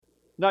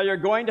Now you're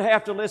going to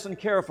have to listen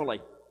carefully.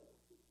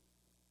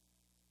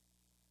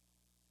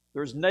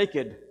 There's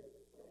naked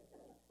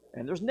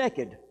and there's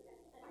naked.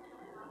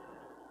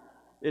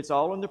 It's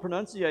all in the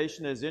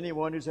pronunciation, as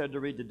anyone who's had to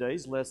read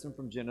today's lesson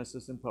from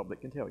Genesis in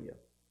public can tell you.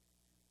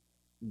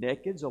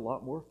 Naked's a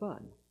lot more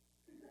fun.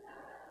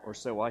 Or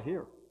so I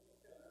hear.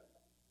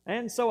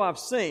 And so I've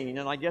seen,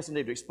 and I guess I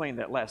need to explain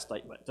that last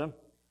statement.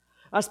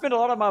 I spent a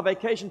lot of my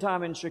vacation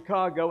time in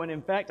Chicago, and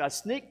in fact, I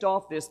sneaked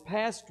off this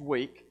past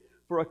week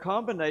for a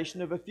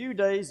combination of a few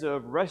days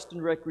of rest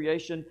and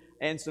recreation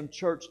and some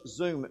church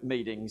Zoom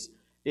meetings.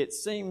 It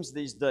seems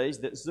these days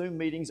that Zoom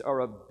meetings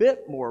are a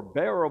bit more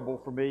bearable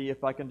for me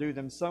if I can do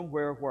them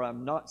somewhere where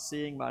I'm not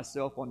seeing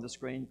myself on the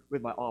screen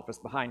with my office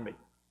behind me.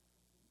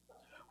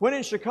 When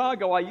in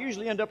Chicago, I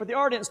usually end up at the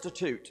Art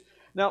Institute.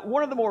 Now,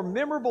 one of the more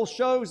memorable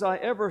shows I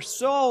ever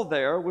saw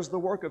there was the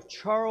work of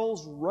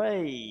Charles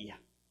Ray.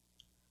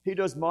 He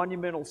does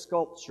monumental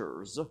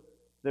sculptures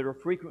that are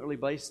frequently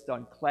based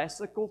on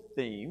classical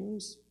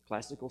themes,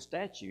 classical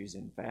statues,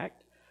 in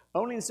fact.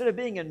 Only instead of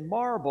being in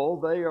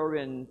marble, they are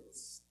in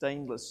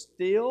stainless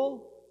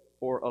steel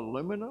or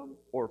aluminum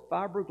or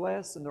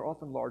fiberglass, and they're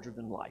often larger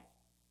than life.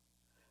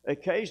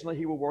 Occasionally,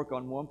 he will work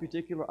on one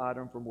particular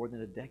item for more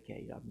than a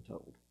decade, I'm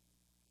told.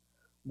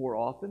 More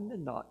often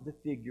than not, the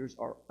figures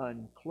are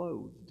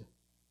unclothed.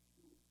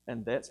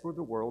 And that's where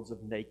the worlds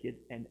of naked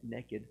and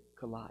naked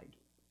collide.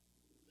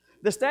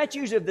 The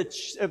statues of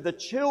the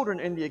children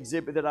in the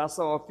exhibit that I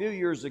saw a few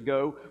years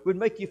ago would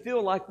make you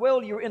feel like,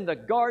 well, you're in the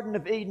Garden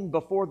of Eden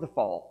before the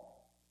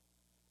fall.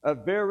 A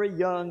very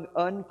young,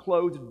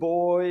 unclothed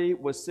boy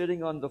was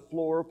sitting on the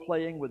floor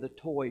playing with a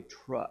toy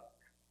truck.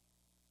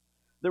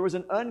 There was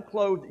an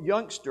unclothed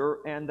youngster,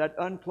 and that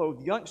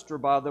unclothed youngster,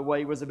 by the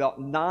way, was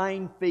about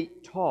 9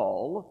 feet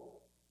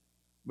tall.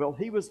 Well,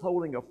 he was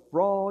holding a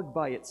frog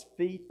by its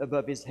feet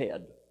above his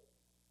head.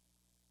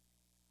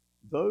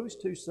 Those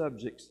two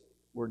subjects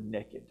were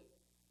naked.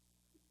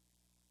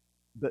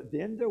 But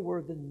then there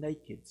were the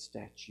naked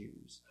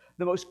statues,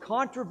 the most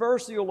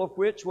controversial of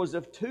which was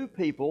of two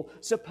people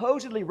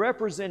supposedly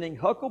representing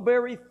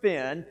Huckleberry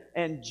Finn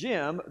and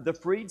Jim, the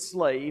freed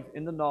slave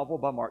in the novel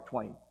by Mark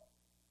Twain.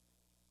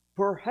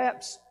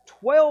 Perhaps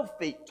 12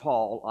 feet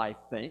tall, I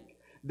think,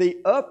 the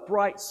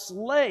upright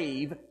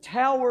slave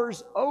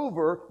towers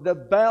over the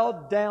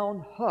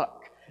bowed-down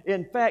Huck.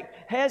 In fact,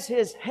 has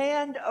his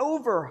hand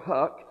over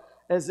Huck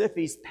as if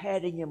he's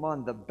patting him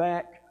on the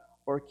back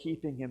or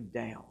keeping him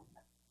down.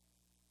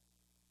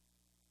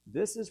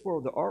 This is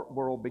where the art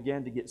world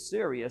began to get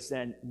serious,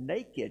 and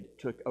naked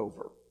took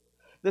over.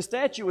 The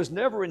statue was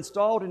never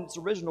installed in its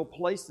original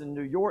place in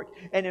New York,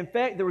 and in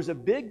fact, there was a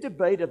big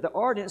debate at the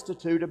Art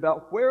Institute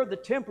about where the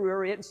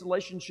temporary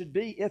installation should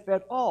be, if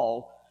at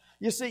all.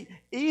 You see,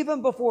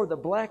 even before the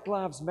Black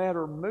Lives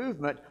Matter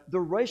movement,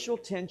 the racial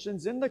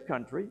tensions in the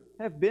country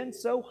have been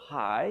so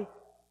high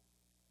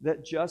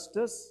that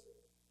justice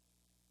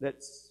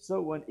that's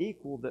so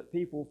unequal that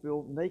people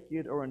feel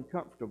naked or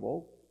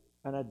uncomfortable,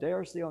 and I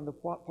dare say on the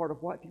part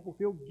of white people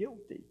feel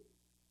guilty.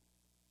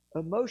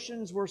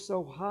 Emotions were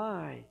so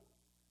high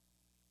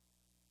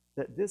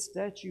that this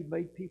statue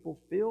made people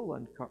feel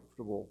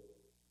uncomfortable,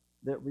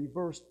 that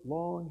reversed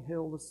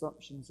long-held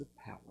assumptions of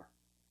power.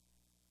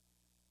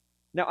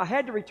 Now, I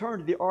had to return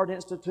to the Art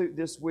Institute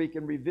this week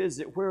and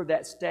revisit where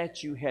that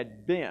statue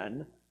had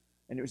been,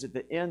 and it was at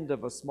the end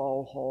of a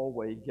small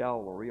hallway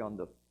gallery on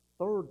the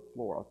 3rd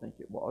floor, I think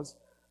it was,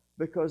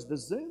 because the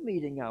Zoom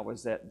meeting I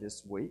was at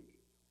this week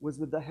was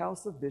with the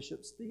House of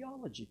Bishops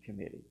Theology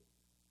Committee.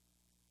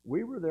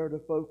 We were there to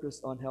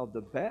focus on how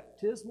the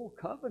baptismal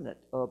covenant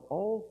of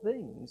all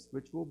things,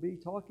 which we'll be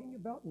talking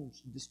about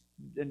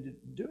and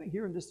doing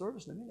here in this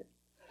service in a minute.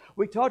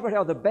 We talked about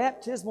how the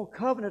baptismal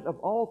covenant of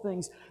all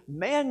things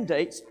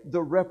mandates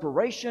the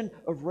reparation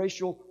of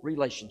racial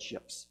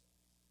relationships.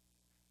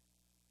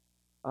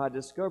 I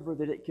discovered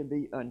that it can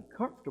be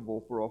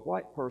uncomfortable for a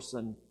white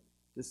person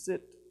to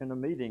sit in a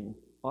meeting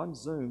on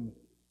Zoom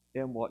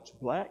and watch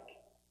Black,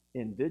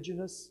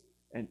 Indigenous,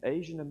 and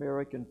Asian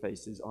American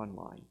faces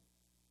online.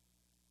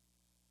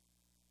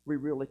 We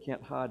really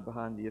can't hide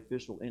behind the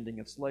official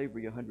ending of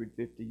slavery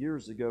 150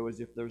 years ago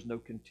as if there's no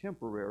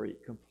contemporary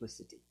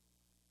complicity.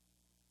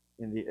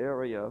 In the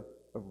area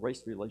of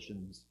race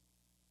relations,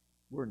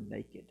 we're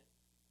naked.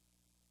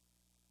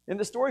 In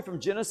the story from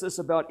Genesis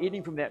about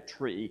eating from that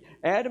tree,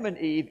 Adam and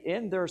Eve,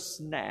 in their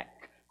snack,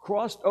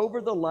 crossed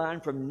over the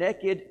line from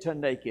naked to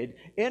naked,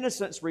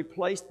 innocence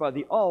replaced by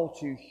the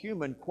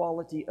all-too-human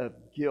quality of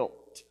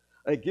guilt,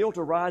 a guilt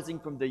arising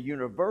from the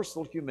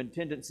universal human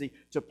tendency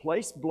to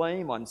place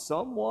blame on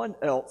someone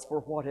else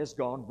for what has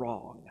gone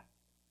wrong.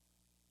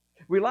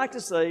 We like to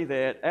say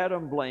that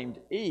Adam blamed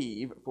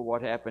Eve for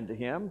what happened to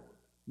him,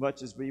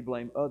 much as we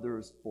blame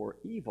others for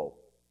evil.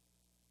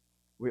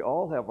 We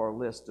all have our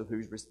list of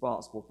who's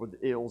responsible for the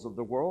ills of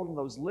the world, and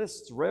those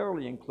lists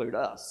rarely include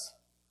us.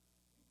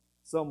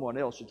 Someone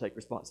else should take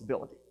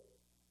responsibility.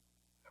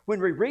 When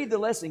we read the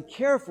lesson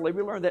carefully,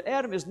 we learn that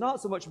Adam is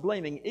not so much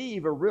blaming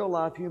Eve, a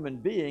real-life human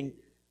being,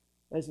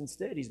 as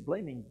instead he's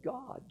blaming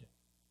God.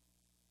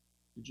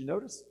 Did you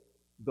notice?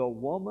 the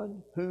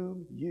woman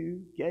whom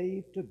you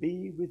gave to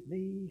be with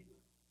me,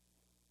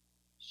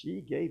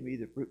 she gave me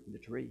the fruit from the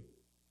tree.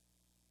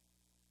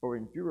 Or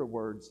in fewer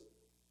words,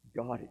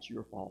 God, it's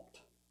your fault.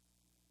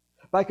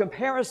 By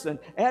comparison,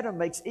 Adam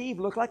makes Eve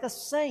look like a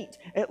saint.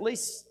 At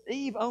least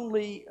Eve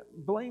only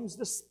blames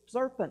the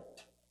serpent.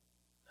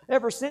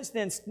 Ever since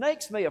then,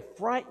 snakes may have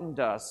frightened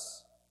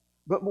us,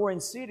 but more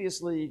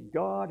insidiously,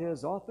 God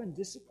has often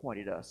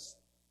disappointed us.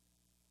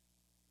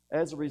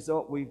 As a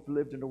result, we've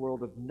lived in a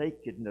world of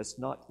nakedness,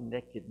 not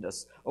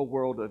nakedness, a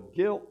world of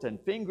guilt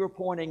and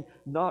finger-pointing,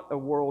 not a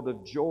world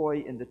of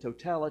joy in the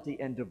totality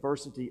and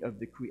diversity of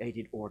the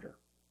created order.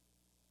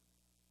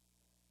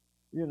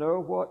 You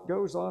know what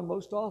goes on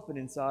most often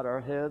inside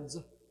our heads?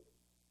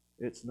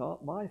 It's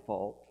not my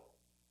fault.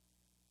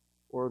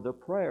 Or the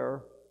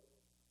prayer,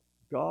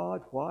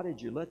 God, why did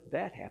you let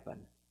that happen?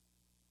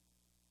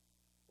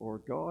 Or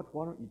God,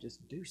 why don't you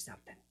just do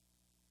something?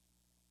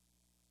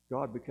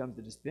 God becomes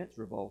the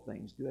dispenser of all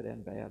things, good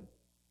and bad.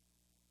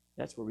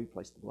 That's where we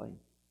place the blame.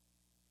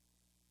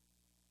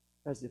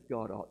 As if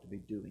God ought to be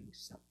doing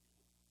something.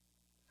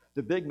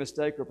 The big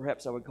mistake, or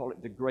perhaps I would call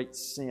it the great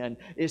sin,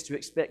 is to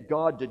expect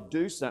God to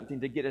do something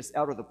to get us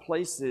out of the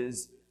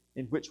places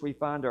in which we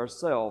find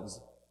ourselves,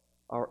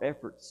 our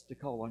efforts to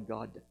call on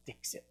God to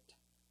fix it.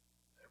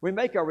 We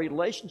make our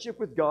relationship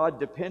with God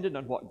dependent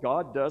on what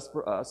God does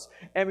for us,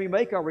 and we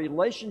make our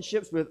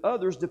relationships with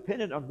others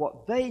dependent on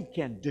what they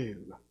can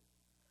do.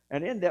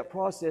 And in that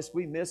process,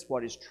 we miss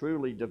what is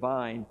truly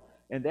divine,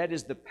 and that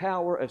is the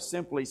power of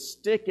simply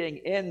sticking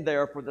in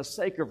there for the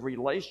sake of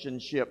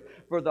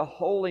relationship, for the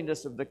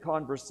holiness of the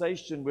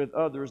conversation with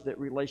others that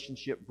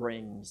relationship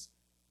brings.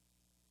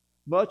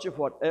 Much of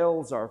what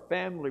ails our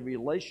family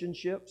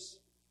relationships,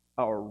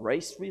 our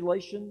race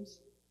relations,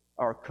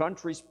 our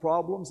country's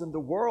problems, and the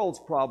world's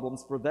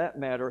problems for that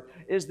matter,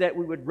 is that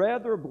we would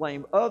rather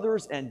blame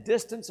others and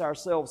distance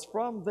ourselves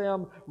from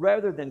them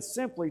rather than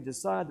simply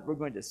decide that we're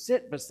going to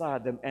sit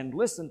beside them and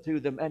listen to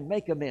them and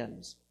make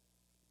amends.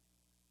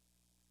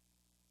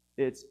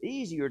 It's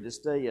easier to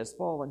stay as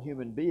fallen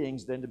human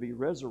beings than to be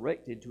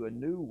resurrected to a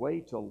new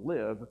way to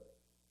live,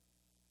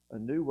 a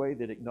new way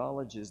that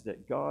acknowledges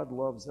that God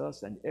loves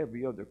us and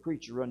every other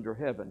creature under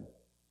heaven,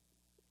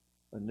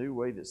 a new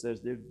way that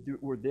says that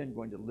we're then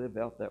going to live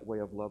out that way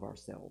of love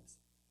ourselves.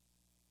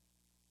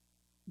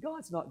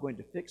 God's not going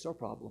to fix our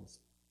problems.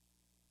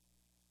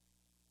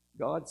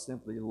 God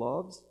simply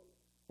loves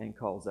and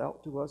calls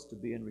out to us to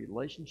be in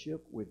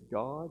relationship with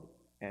God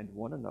and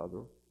one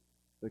another,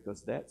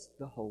 because that's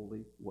the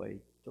holy way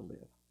to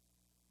live.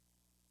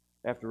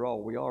 After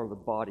all, we are the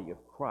body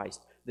of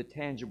Christ, the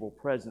tangible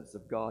presence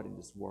of God in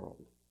this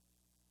world.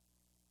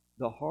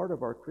 The heart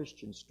of our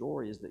Christian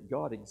story is that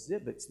God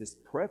exhibits this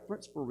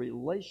preference for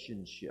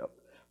relationship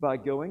by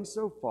going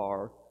so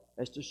far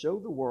as to show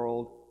the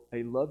world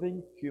a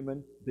loving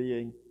human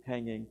being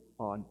hanging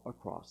on a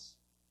cross.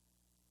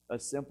 A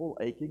simple,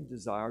 aching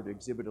desire to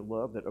exhibit a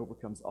love that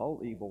overcomes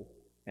all evil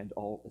and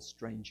all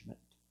estrangement.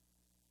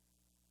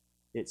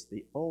 It's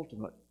the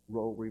ultimate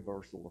role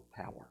reversal of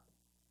power.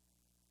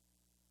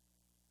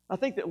 I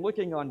think that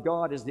looking on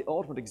God as the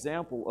ultimate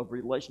example of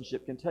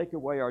relationship can take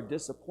away our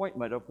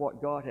disappointment of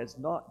what God has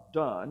not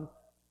done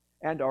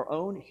and our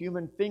own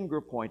human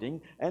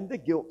finger-pointing and the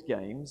guilt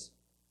games.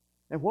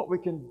 And what we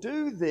can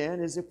do then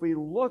is, if we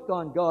look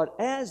on God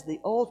as the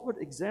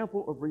ultimate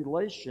example of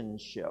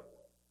relationship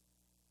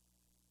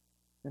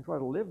and try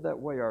to live that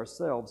way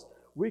ourselves,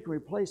 we can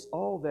replace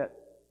all that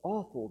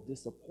awful,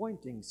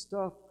 disappointing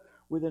stuff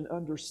with an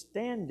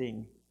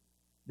understanding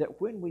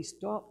that when we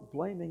stop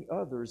blaming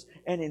others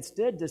and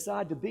instead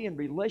decide to be in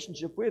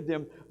relationship with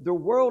them, the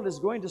world is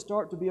going to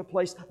start to be a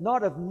place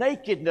not of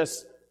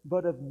nakedness,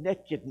 but of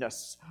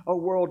nakedness, a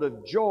world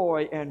of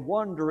joy and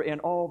wonder in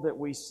all that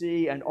we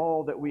see and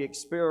all that we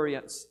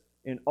experience,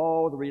 in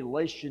all the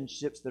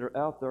relationships that are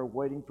out there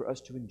waiting for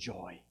us to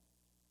enjoy.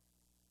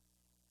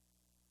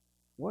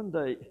 One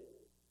day,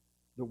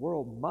 the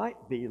world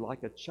might be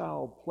like a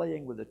child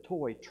playing with a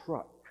toy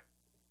truck,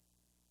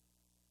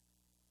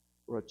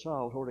 or a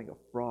child holding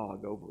a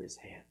frog over his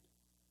head.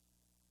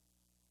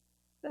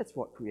 That's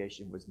what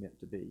creation was meant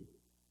to be.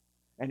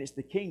 And it's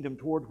the kingdom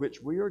toward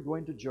which we are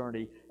going to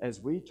journey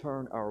as we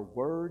turn our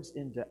words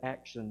into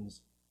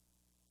actions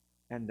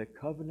and the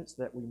covenants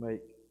that we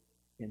make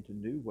into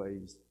new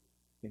ways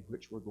in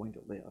which we're going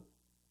to live.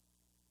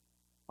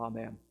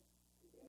 Amen.